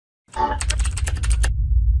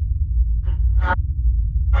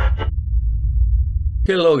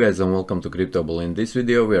Hello guys and welcome to Crypto Bull. In this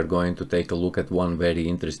video we are going to take a look at one very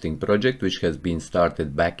interesting project which has been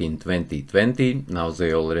started back in 2020. Now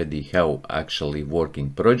they already have actually working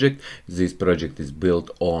project. This project is built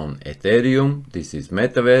on Ethereum. This is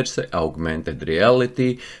Metaverse, augmented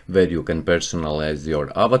reality, where you can personalize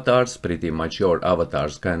your avatars. Pretty much your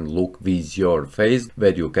avatars can look with your face,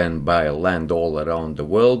 where you can buy land all around the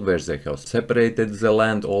world, where they have separated the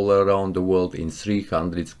land all around the world in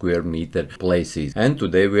 300 square meter places. And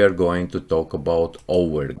today we are going to talk about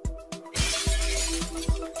Ovr.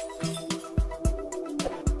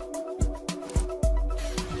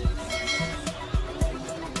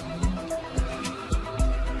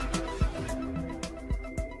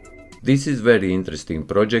 This is very interesting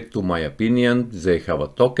project to my opinion. They have a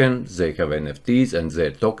token, they have NFTs, and their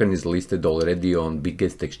token is listed already on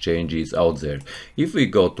biggest exchanges out there. If we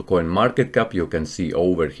go to CoinMarketCap, you can see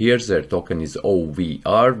over here their token is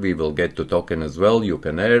OVR. We will get to token as well. You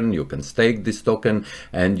can earn, you can stake this token,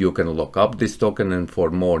 and you can lock up this token, and for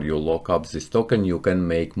more you lock up this token, you can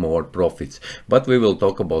make more profits. But we will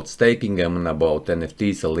talk about staking and about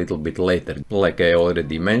NFTs a little bit later. Like I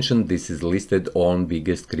already mentioned, this is listed on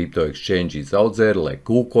biggest crypto exchanges out there like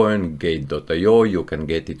KuCoin, Gate.io. You can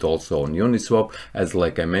get it also on Uniswap. As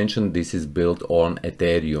like I mentioned, this is built on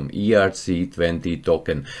Ethereum ERC20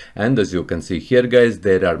 token. And as you can see here guys,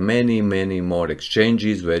 there are many more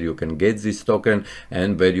exchanges where you can get this token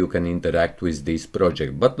and where you can interact with this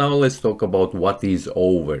project. But now let's talk about what is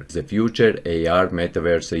Ovr. The future AR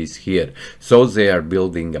metaverse is here. So they are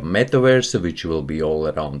building a metaverse which will be all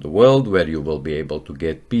around the world, where you will be able to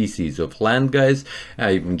get pieces of land guys.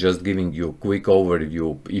 I'm just giving you a quick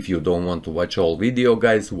overview if you don't want to watch all video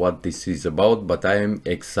guys what this is about, but I am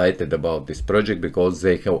excited about this project because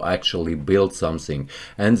they have actually built something,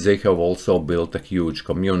 and they have also built a huge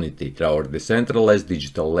community. Our decentralized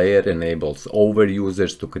digital layer enables Ovr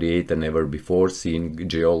users to create a never before seen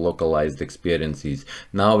geolocalized experiences.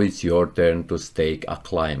 Now it's your turn to stake a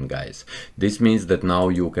claim guys. This means that now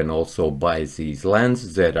you can also buy these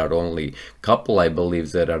lands. There are only couple, I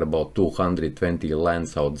believe there are about 220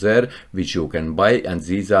 lands out there which you can buy, and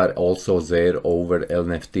these are also their Ovr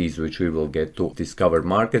NFTs which we will get to. Discover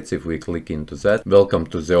markets. If we click into that, welcome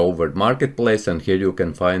to the Ovr marketplace, and here you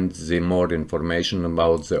can find the more information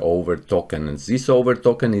about the Ovr token. And this Ovr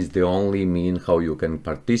token is the only mean how you can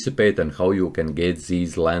participate and how you can get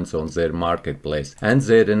these lands on their marketplace, and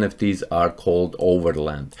their NFTs are called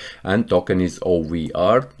Overland, and token is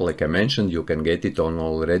OVR. Like I mentioned, you can get it on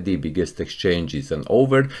already biggest exchanges, and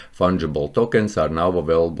Ovr fungible tokens are now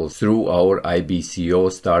available through our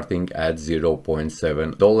IBCO starting at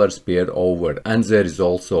 $0.7 per Ovr, and there is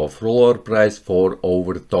also a floor price for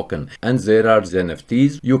Ovr token, and there are the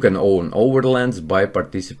NFTs. You can own Overlands by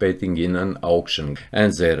participating in an auction,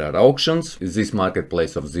 and there are auctions. This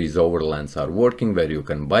marketplace of these Overlands are working, where you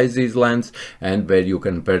can buy these lands and where you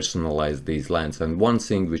can personalize these lands. And one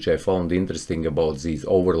thing which I found interesting about these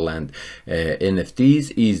Overland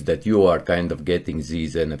NFTs is that you are kind of getting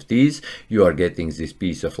these NFTs, you are getting this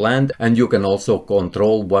piece of land, and you can also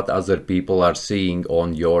control what other people are seeing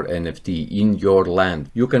on your NFT in your land.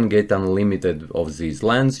 You can get unlimited of these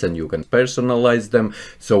lands and you can personalize them,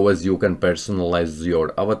 so as you can personalize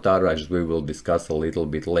your avatar, as we will discuss a little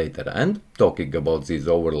bit later. And talking about these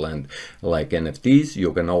Overland like NFTs,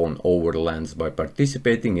 you can own Overlands by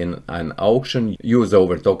participating in an auction. Use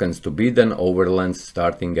Ovr tokens to bid on Overlands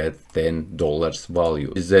starting at $10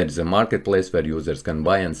 value. There is a marketplace where users can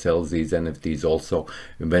buy and sell these NFTs also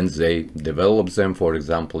when they develop them. For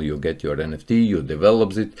example, you get your NFT, you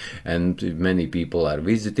develop it, and many people are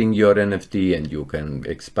visiting your NFT, and you can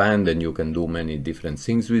expand and you can do many different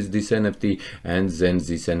things with this NFT, and then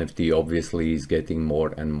this NFT obviously is getting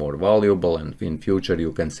more and more valuable, and in future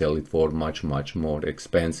you can sell it for much more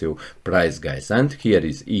expensive price guys. And here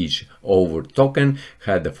is each Ovr token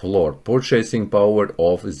had a floor purchasing power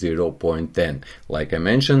of 0.10. Like I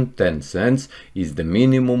mentioned, 10 cents is the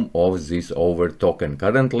minimum of this Ovr token.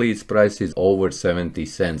 Currently its price is over 70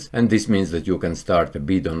 cents, and this means that you can start a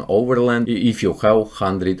bid on Overland if you have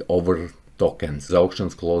 100 Ovr tokens. The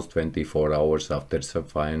auctions close 24 hours after the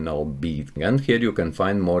final bid. And here you can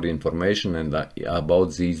find more information and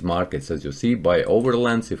about these markets. As you see, by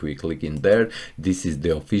Overlands, if we click in there, this is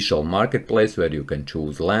the official marketplace where you can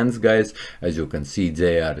choose lands guys. As you can see,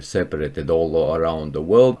 they are separated all around the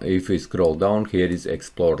world. If we scroll down, here is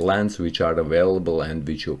explore lands which are available and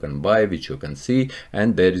which you can buy, which you can see,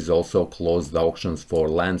 and there is also closed auctions for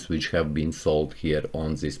lands which have been sold here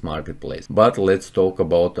on this marketplace. But let's talk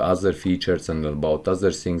about other features features and about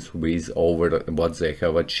other things with over what they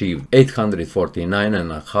have achieved.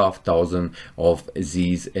 849,500 of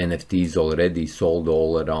these NFTs already sold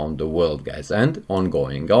all around the world, guys, and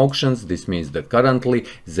ongoing auctions. This means that currently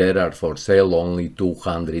there are for sale only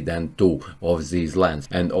 202 of these lands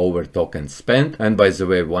and Ovr tokens spent. And by the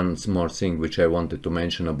way, one more thing which I wanted to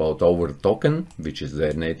mention about Ovr token, which is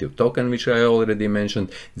their native token, which I already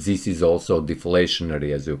mentioned, this is also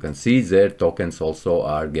deflationary. As you can see, their tokens also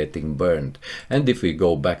are getting burned. And if we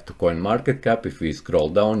go back to CoinMarketCap, if we scroll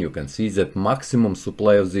down, you can see that maximum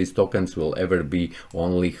supply of these tokens will ever be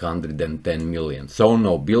only 110 million. So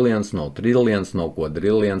no billions, no trillions, no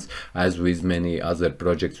quadrillions, as with many other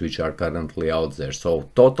projects which are currently out there. So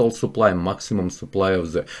total supply, maximum supply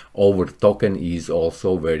of the Ovr token is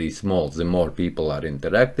also very small. The more people are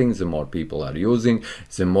interacting, the more people are using,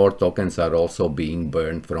 the more tokens are also being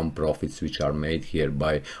burned from profits which are made here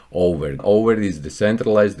by Ovr. Ovr is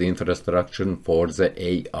decentralized infrastructure for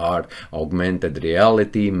the AR, augmented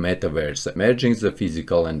reality, metaverse, merging the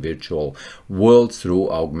physical and virtual worlds through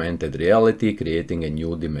augmented reality, creating a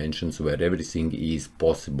new dimensions where everything is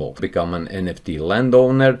possible. Become an NFT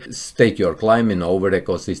landowner, stake your claim in Ovr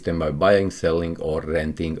ecosystem by buying, selling or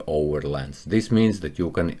renting Ovr lands. This means that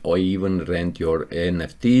you can even rent your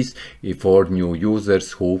NFTs for new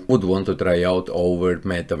users who would want to try out Ovr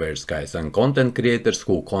Metaverse, guys, and content creators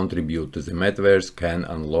who contribute to the Metaverse can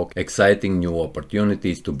unlock exciting new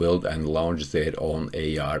opportunities to build and launch their own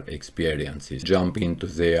AR experiences. Jump into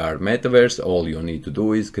the AR Metaverse. All you need to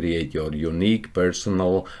do is create your unique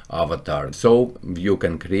personal avatar. So you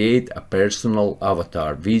can create a personal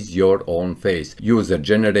avatar with your own face. User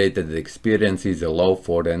generated experiences allow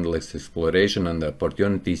for endless exploration and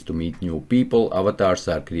opportunities to meet new people. Avatars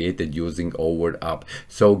are created using Ovr app,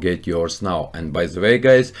 so get yours now. And by the way,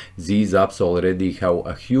 guys, these apps already have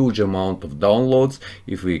a huge amount of downloads.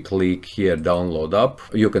 If we click here download app,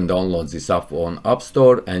 you can download this app on App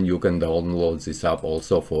Store and you can download this app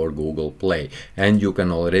also for Google Play, and you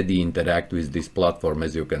can already interact with this platform.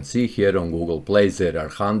 As you can see here on Google Play, there are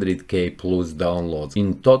 100k plus downloads.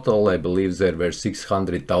 In total, I believe there were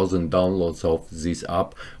 600,000 downloads of this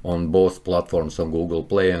app on both platforms, on Google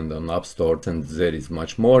Play and on App Store. And there is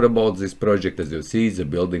much more about this project. As you see, the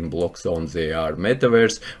building blocks on the AR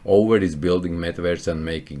Metaverse. Ovr is building Metaverse and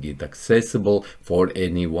making it accessible for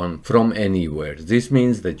anyone from anywhere. This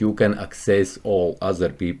means that you can access all other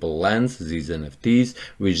people lands, these NFTs,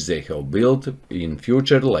 which they have built in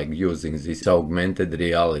future, like using this augmented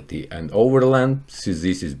reality. And Overland,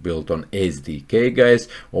 this is built on SDK, guys.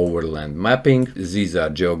 Overland mapping. These are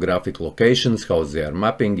geographic locations, how they are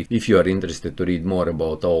mapping. If you are interested to read more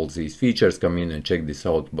about all these features, come in and check this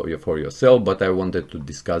out for yourself. But I wanted to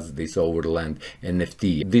discuss this Overland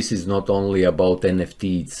NFT. This is not only about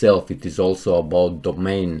NFT itself, it is also about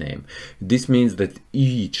domain name. This means that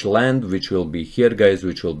each land which will be here, guys,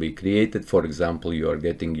 which will be created, for example, you are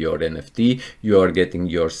getting your NFT, you are getting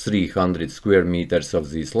your 300 square meters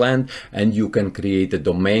of this land, and you can create a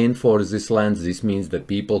domain for this land. This means that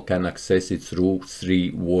people can access it through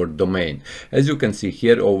 3-word domain. As you can see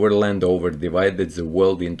here, Overland Ovr divided the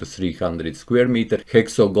world into 300 square meter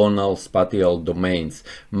hexagonal spatial domains,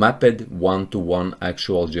 mapped one-to-one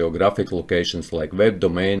actual geographic locations like web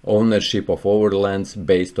domain. Ownership of Overlands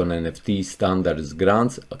based on NFT standards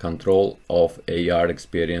grants control of AR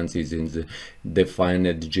experiences in the defined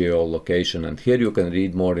geolocation. And here you can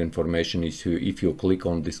read more information if you click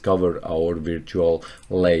on discover our virtual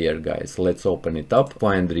layer, guys. Let's open it up.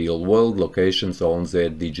 Find real world locations on their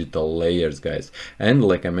digital layers, guys. And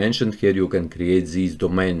like I mentioned, here you can create these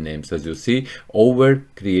domain names. As you see, Ovr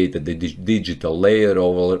created the digital layer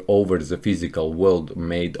over the physical world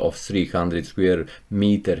made of 300 square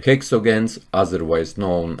meter hexagons, otherwise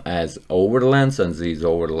known as Overlands. And these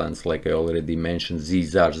Overlands, like I already mentioned,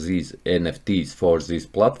 these are these NFTs for this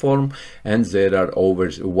platform, and there are over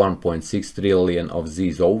 1.6 trillion of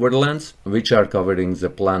these Overlands which are covering the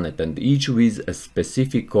planet, and each with a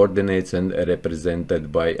specific coordinates and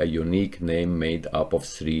represented by a unique name made up of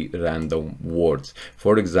 3 random words.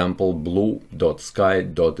 For example,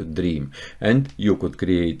 blue.sky.dream. And you could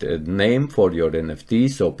create a name for your NFT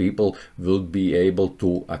so people will be able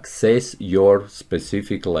to access your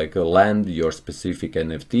specific land, your specific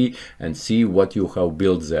NFT, and see what you have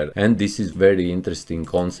built there. And this is very interesting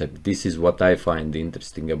concept. This is what I find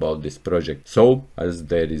interesting about this project. So as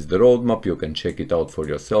there is the roadmap, you can check it out for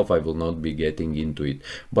yourself. I will not be getting into it,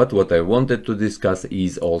 but what I wanted to discuss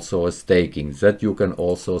is also a staking, that you can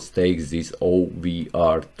also stake this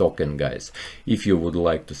OVR token, guys. If you would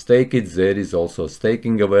like to stake it, there is also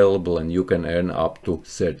staking available and you can earn up to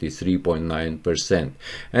 33.9%.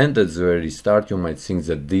 And at the very start you might think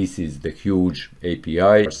that this is the huge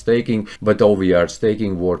API for staking, but OVR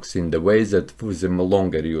staking works in the way that the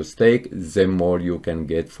longer you stake, the more you can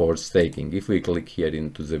get for staking. If we click here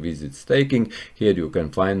into the visit staking, here you can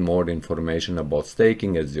find more information about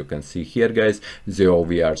staking. As you can see here, guys, the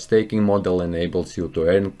OVR staking model enables you to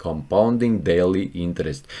earn compounding daily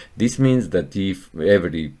interest. This means that if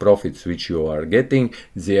every profits which you are getting,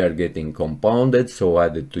 they are getting compounded, so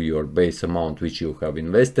added to your base amount which you have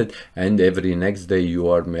invested, and every next day you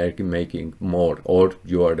are making more, or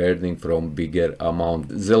you are earning from bigger amount.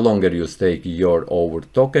 The longer you stake your Ovr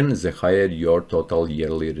token, the higher your total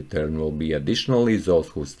yearly return will be. Additionally, those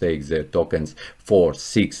who stake their tokens for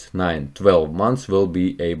 6, 9, 12 months will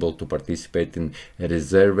be able to participate in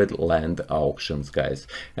reserved land auctions, guys.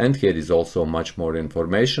 And here is also much more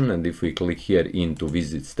information, and if we click here into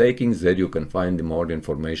visit staking, there you can find more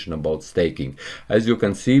information about staking. As you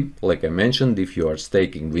can see, like I mentioned, if you are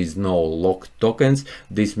staking with no locked tokens,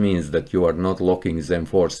 this means that you are not locking them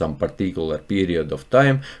for some particular period of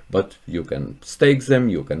time, but you can stake them,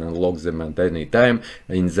 you can unlock them at any time.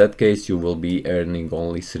 In that case, you will be earning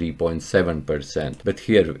only 3.7%. But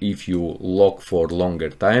here, if you lock for longer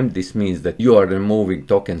time, this means that you are removing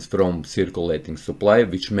tokens from circulating supply,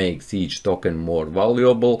 which makes each token more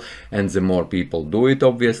valuable, and the more people do it,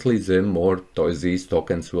 obviously, the more these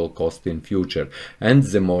tokens will cost in future. And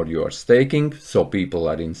the more you are staking, so people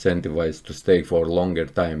are incentivized to stake for longer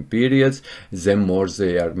time periods, the more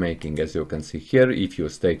they are making. As you can see here, if you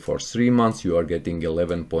stake for 3 months, you are getting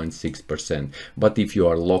 11.6%. But if you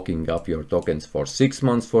are locking up your tokens for 6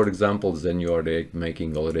 months, for example, then you are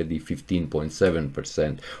making already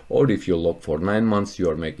 15.7%. Or if you lock for 9 months, you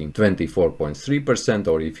are making 24.3%.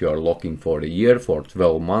 Or if you are locking for a year, for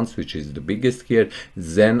 12 months, which is the biggest here,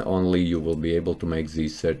 then only you will be able to make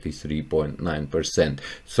this 33.9%.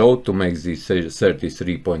 So to make this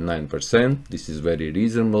 33.9%, this is very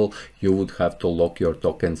reasonable. You would have to lock your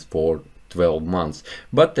tokens for 12 months.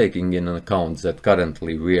 But taking in account that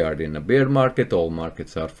currently we are in a bear market, all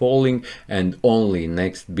markets are falling, and only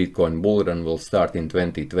next Bitcoin bull run will start in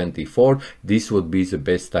 2024, this would be the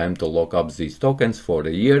best time to lock up these tokens for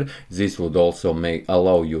a year. This would also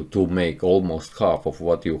allow you to make almost half of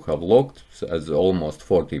what you have locked, as almost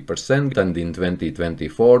 40%. And in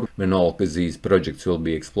 2024, when all these projects will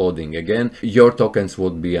be exploding again, your tokens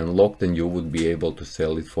would be unlocked and you would be able to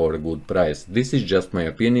sell it for a good price. This is just my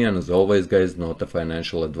opinion, as always, guys, not a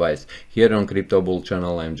financial advice. Here on Crypto Bull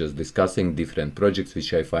channel, I'm just discussing different projects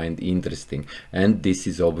which I find interesting, and this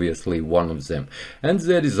is obviously one of them. And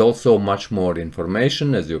there is also much more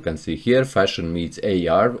information. As you can see here, fashion meets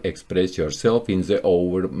AR, express yourself in the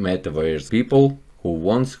Ovr Metaverse. People who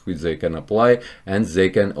wants, they can apply, and they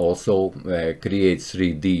can also create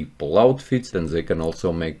 3D pull outfits, and they can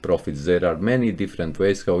also make profits. There are many different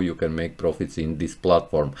ways how you can make profits in this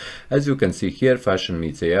platform. As you can see here, fashion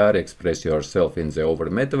meets AR, express yourself in the Ovr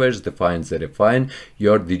Metaverse, defines and refine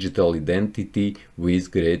your digital identity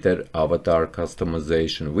with greater avatar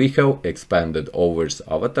customization. We have expanded Ovr's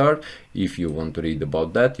avatar. If you want to read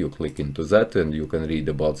about that, you click into that and you can read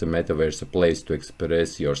about the Metaverse, a place to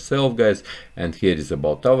express yourself, guys. And here is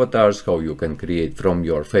about avatars, how you can create from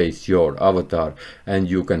your face your avatar and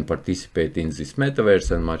you can participate in this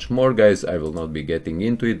Metaverse, and much more, guys. I will not be getting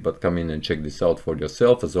into it, but come in and check this out for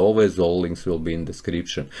yourself. As always, all links will be in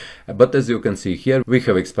description. But as you can see here, we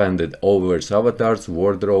have expanded Ovr's avatars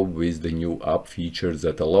wardrobe with the new app feature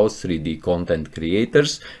that allows 3D content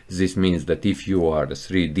creators. This means that if you are a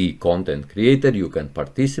 3D content creator, you can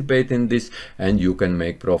participate in this and you can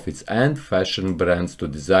make profits, and fashion brands to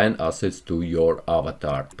design assets to your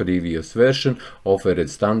avatar. Previous version offered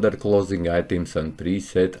standard clothing items and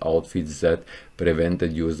preset outfits that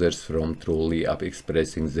prevented users from truly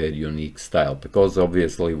expressing their unique style, because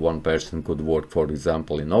obviously one person could work, for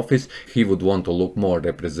example, in office, he would want to look more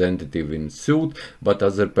representative in suit, but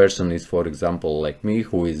other person is, for example, like me,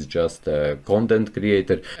 who is just a content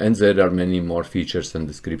creator. And there are many more features and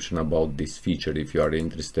description about this feature if you are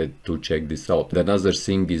interested to check this out. Another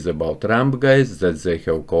thing is about Ramp, guys, that they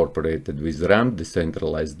have cooperated with Ramp,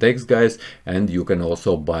 decentralized DEX, guys, and you can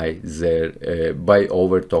also buy their buy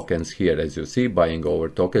Ovr tokens here. As you see, buying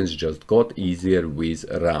Ovr tokens just got easier with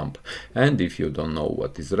Ramp. And if you don't know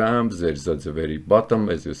what is Ramp, there's at the very bottom,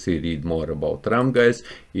 as you see, read more about Ramp, guys.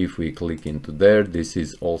 If we click into there, this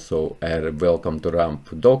is also a welcome to Ramp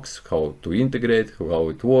docs, how to integrate, how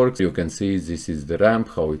it works. You can see this is the Ramp,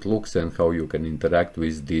 how it looks and how you can interact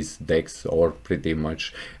with this DEX, or pretty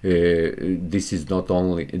much this is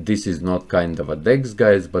not kind of a DEX,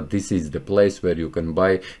 guys, but this is the place where you can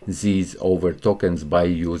buy these Ovr tokens by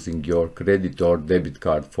using your credit credit or debit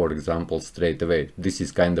card, for example, straight away. This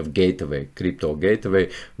is kind of gateway, crypto gateway,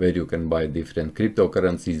 where you can buy different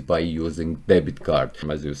cryptocurrencies by using debit card.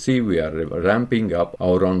 As you see, we are ramping up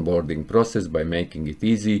our onboarding process by making it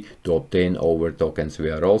easy to obtain Ovr tokens. We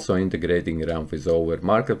are also integrating ramp with Ovr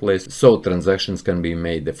marketplace, so transactions can be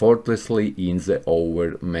made effortlessly in the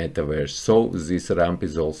Ovr metaverse. So this ramp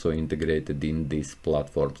is also integrated in these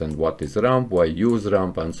platforms. And what is ramp, why use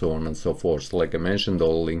ramp, and so on and so forth. Like I mentioned,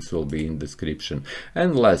 all links will be in description.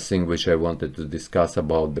 And last thing which I wanted to discuss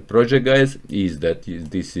about the project, guys, is that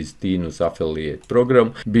this is Tinus affiliate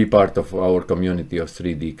program. Be part of our community of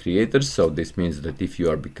 3D creators. So this means that if you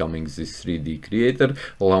are becoming this 3D creator,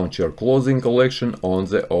 launch your clothing collection on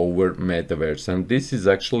the Ovr metaverse. And this is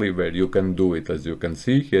actually where you can do it. As you can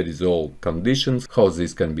see, here is all conditions, how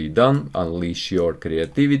this can be done. Unleash your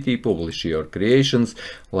creativity, publish your creations.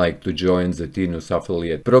 Like to join the Tinus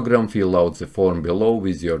affiliate program, fill out the form below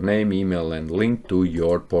with your name, email, and link to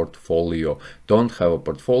your portfolio. Don't have a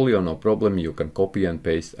portfolio, no problem, you can copy and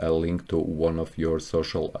paste a link to one of your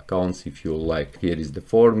social accounts if you like. Here is the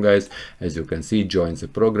form, guys. As you can see, join the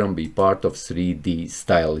program, be part of 3D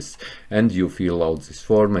stylists, and you fill out this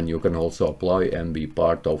form, and you can also apply and be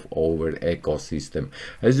part of our ecosystem.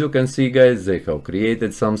 As you can see, guys, they have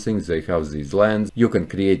created something. They have these lands. You can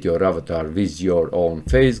create your avatar with your own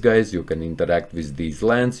face, guys. You can interact with these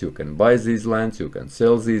lands, you can buy these lands, you can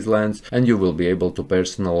sell these lands, and you will be able to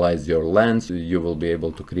personalize your lands. You will be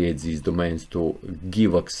able to create these domains to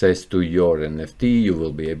give access to your NFT. You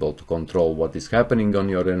will be able to control what is happening on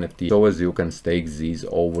your NFT, so as you can stake these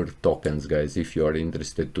Ovr tokens, guys, if you are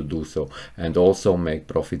interested to do so, and also make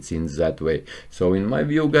profits in that way. So in my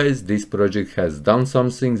view, guys, this project has done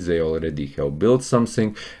something. They already have built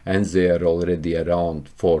something, and they are already around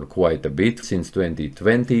for quite a bit, since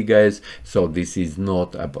 2020, guys. So this is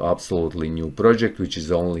not an absolutely new project which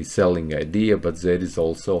is only selling idea, but there is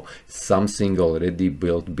also something already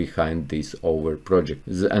built behind this Ovr project,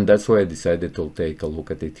 and that's why I decided to take a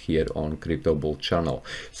look at it here on Crypto Bull channel.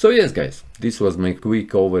 So yes, guys, this was my quick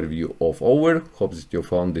overview of Ovr. Hope that you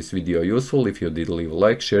found this video useful. If you did, leave a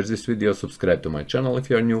like, share this video, subscribe to my channel if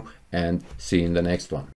you are new, and see you in the next one.